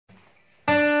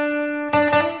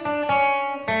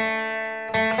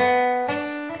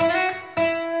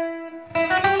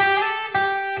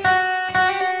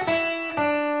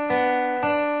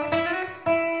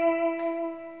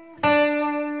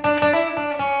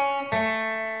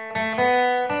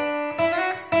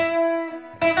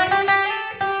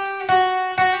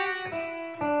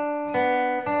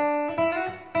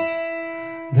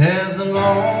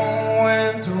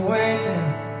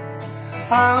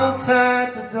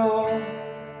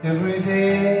Every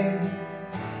day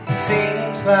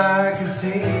seems like a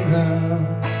season,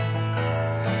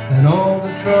 and all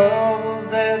the troubles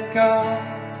that come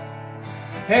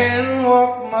and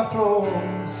walk my floor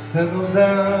settle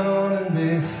down, and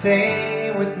they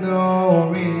stay with no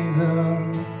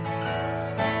reason.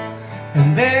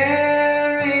 And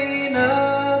there ain't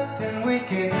nothing we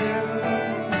can do.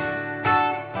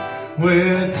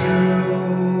 We're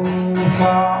too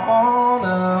far on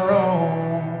our own.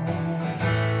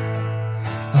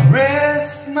 I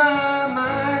rest my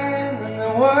mind in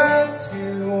the words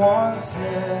you once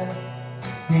said.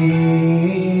 The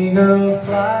eagle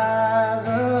flies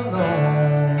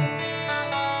alone.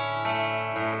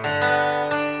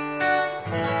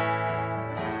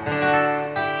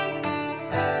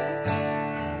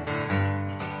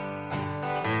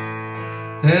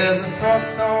 There's a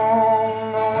frost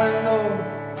on the window,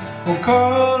 all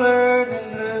colored in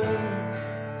blue,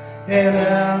 and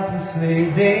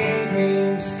helplessly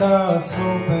daydream starts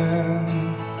open.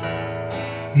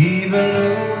 Even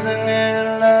losing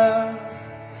in love,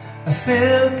 I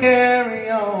still carry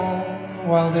on,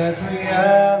 while that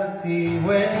reality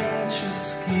wind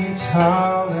just keeps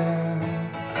howling.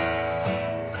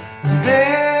 And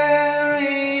there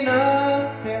ain't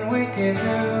nothing we can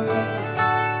do.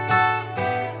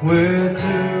 We're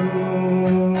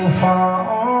too far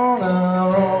on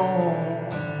our own.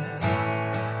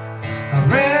 I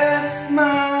rest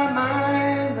my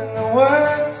mind in the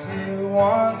words you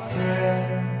once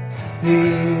said. The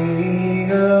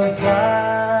eagle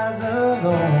flies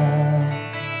alone.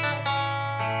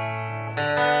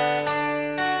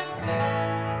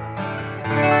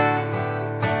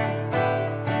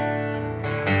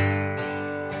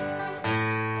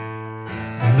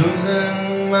 I'm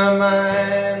losing my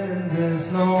mind in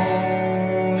this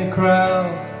lonely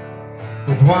crowd,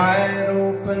 with wide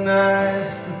open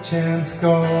eyes, the chance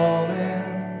calling.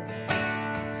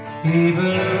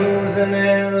 Even losing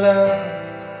in love,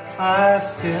 I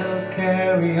still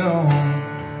carry on,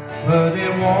 but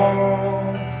it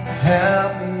won't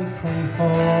help me from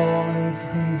falling,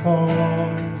 from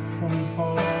falling, from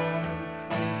falling,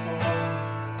 from falling.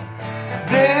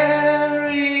 There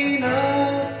ain't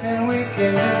nothing we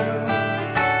can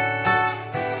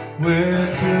do. We're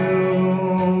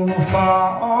too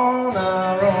far on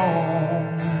our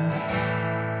own.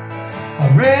 I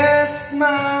rest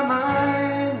my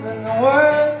mind in the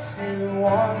words you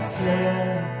once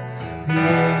said. The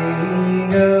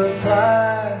eagle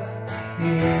flies,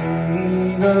 the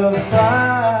eagle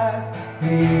flies,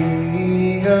 the